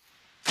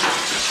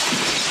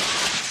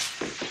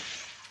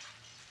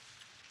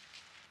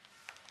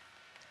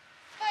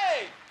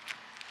 Hey!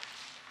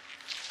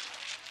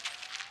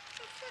 What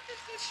the fuck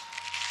is this?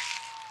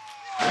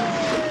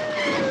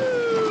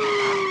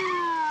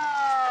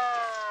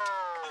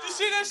 Did you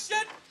see this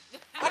shit?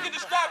 I can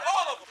describe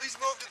all of them. Please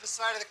move to the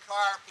side of the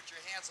car and put your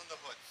hands on the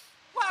hood.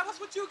 Why?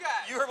 What's what you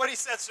got? You heard what he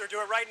said, sir. Do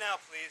it right now,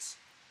 please.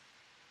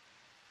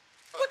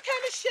 What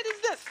kind of shit is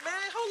this,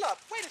 man? Hold up.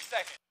 Wait a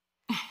second.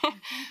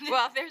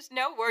 Well, there's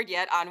no word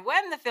yet on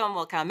when the film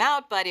will come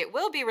out, but it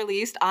will be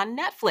released on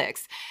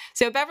Netflix.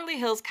 So Beverly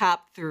Hills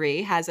Cop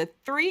 3 has a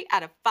 3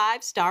 out of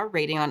 5 star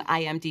rating on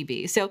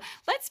IMDb. So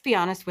let's be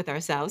honest with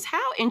ourselves.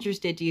 How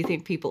interested do you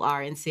think people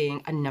are in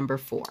seeing a number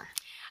 4?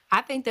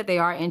 I think that they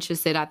are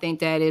interested. I think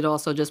that it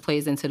also just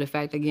plays into the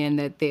fact, again,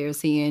 that they're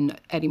seeing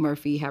Eddie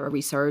Murphy have a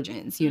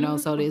resurgence,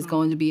 so there's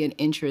going to be an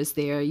interest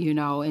there,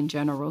 in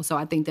general. So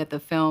I think that the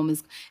film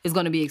is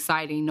going to be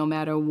exciting no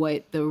matter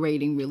what the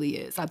rating really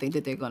is. I think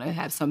that they're going to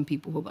have some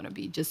people who are going to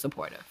be just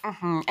supportive.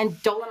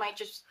 And Dolomite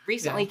just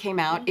recently came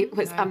out. It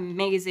was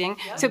amazing.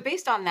 Yeah. So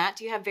based on that,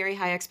 do you have very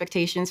high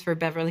expectations for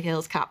Beverly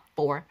Hills Cop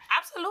 4?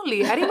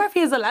 Absolutely. Eddie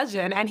Murphy is a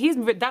legend, and he's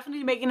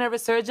definitely making a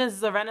resurgence.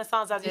 It's a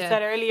renaissance, as you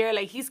said earlier.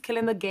 Like, he's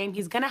killing the game.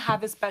 He's going to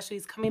have his special.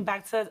 He's coming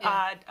back to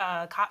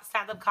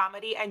stand-up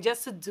comedy. And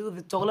just to do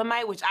the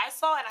Dolomite, which I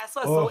saw it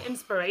so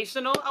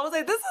inspirational. I was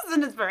like, this is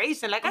an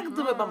inspiration. Like, I could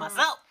do it by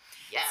myself.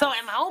 Yes. So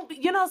in my own,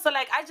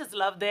 I just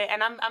loved it,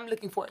 and I'm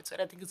looking forward to it.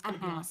 I think it's going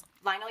to be awesome.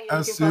 Lionel, you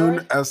looking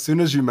forward? As soon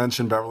as you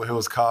mentioned Beverly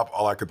Hills Cop,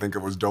 all I could think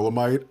of was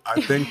Dolomite.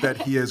 I think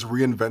that he is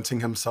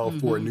reinventing himself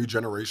for a new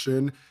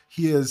generation.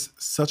 He is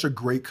such a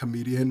great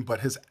comedian, but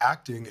his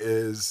acting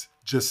is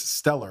just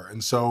stellar.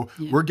 And so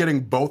we're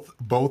getting both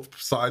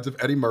sides of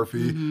Eddie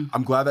Murphy.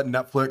 I'm glad that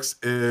Netflix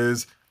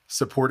is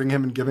supporting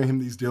him and giving him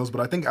these deals,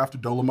 but I think after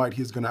Dolomite,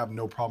 he's going to have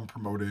no problem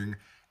promoting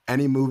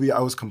any movie. I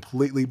was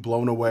completely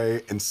blown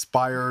away,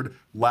 inspired,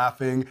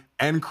 laughing,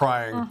 and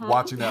crying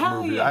watching that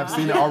movie. Yeah. I've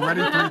seen it already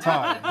 3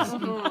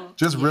 times.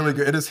 Just really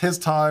good. It is his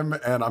time,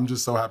 and I'm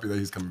just so happy that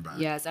he's coming back.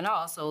 Yes, and I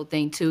also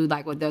think, too,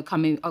 like with the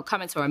coming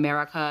to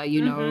America,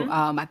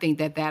 I think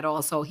that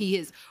also, he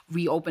has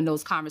reopened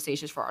those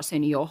conversations for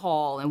Arsenio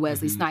Hall and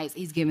Wesley Snipes.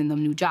 He's given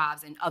them new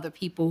jobs, and other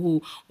people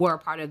who were a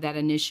part of that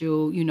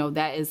initial,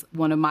 that is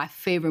one of my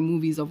favorite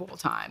movies of all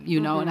time,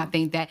 and I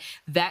think that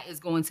is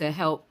going to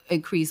help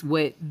increase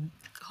what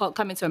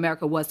Coming to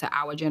America was to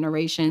our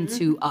generation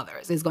to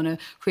others. It's going to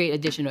create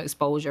additional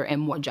exposure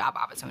and more job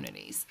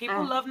opportunities.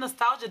 People love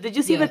nostalgia. Did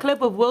you see the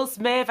clip of Will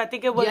Smith? I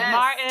think it was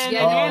Martin.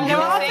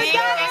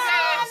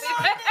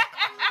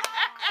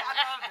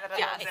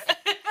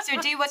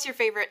 So, Dee, what's your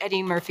favorite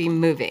Eddie Murphy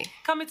movie?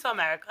 Coming to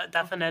America,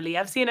 definitely.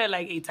 I've seen it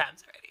like 8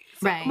 times already.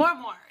 So, Right.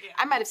 More. Yeah.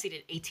 I might have seen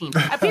it 18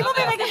 People times. be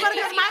making fun of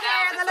me 'cause my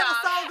hair is a little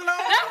so glow.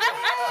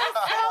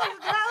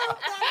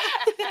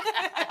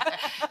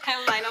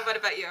 Lionel, what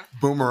about you?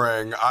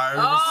 Boomerang.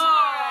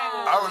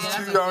 I was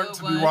too young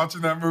to be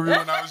watching that movie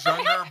when I was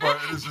younger,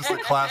 but it is just a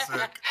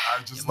classic.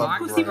 I just love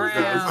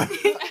Boomerang.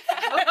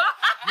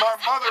 My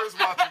mother is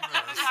watching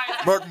this.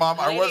 Look, Mom,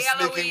 I was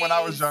sneaking when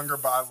I was younger,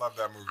 but I love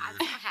that movie. I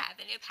don't have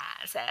any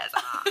passes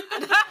on.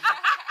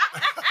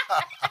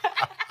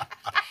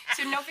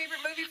 So no favorite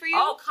movie for you?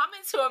 Oh, Coming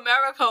to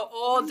America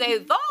all day.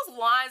 Those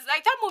lines,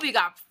 like that movie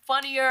got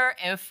funnier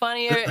and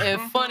funnier and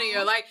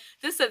funnier. Like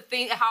this is a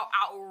thing, how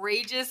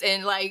outrageous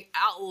and like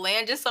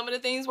outlandish some of the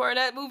things were in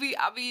that movie.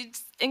 I mean,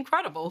 it's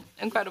incredible.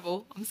 I'm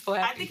so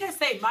happy. I think I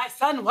say, my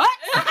son, what?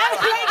 Every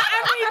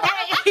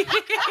day.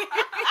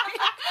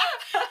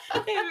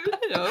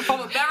 You know,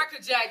 from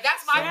America Jack.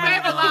 That's my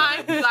favorite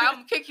line. Like, I'm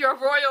gonna kick your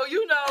royal,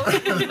 you know.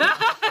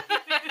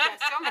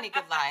 So many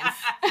good lines.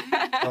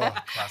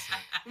 Classic.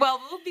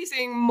 Well, we'll be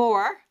seeing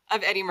more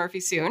of Eddie Murphy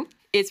soon.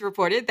 It's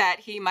reported that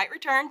he might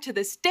return to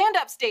the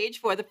stand-up stage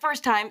for the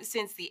first time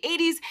since the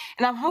 80s,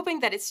 and I'm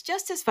hoping that it's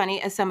just as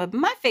funny as some of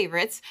my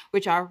favorites,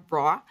 which are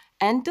Raw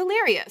and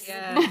Delirious.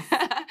 Yes.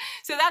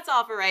 So that's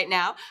all for right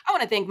now. I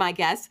want to thank my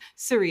guests,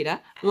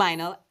 Syreta,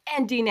 Lionel,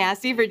 and D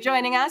Nasty for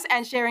joining us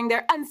and sharing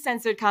their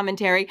uncensored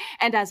commentary.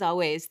 And as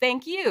always,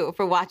 thank you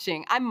for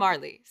watching. I'm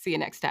Marlie. See you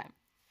next time.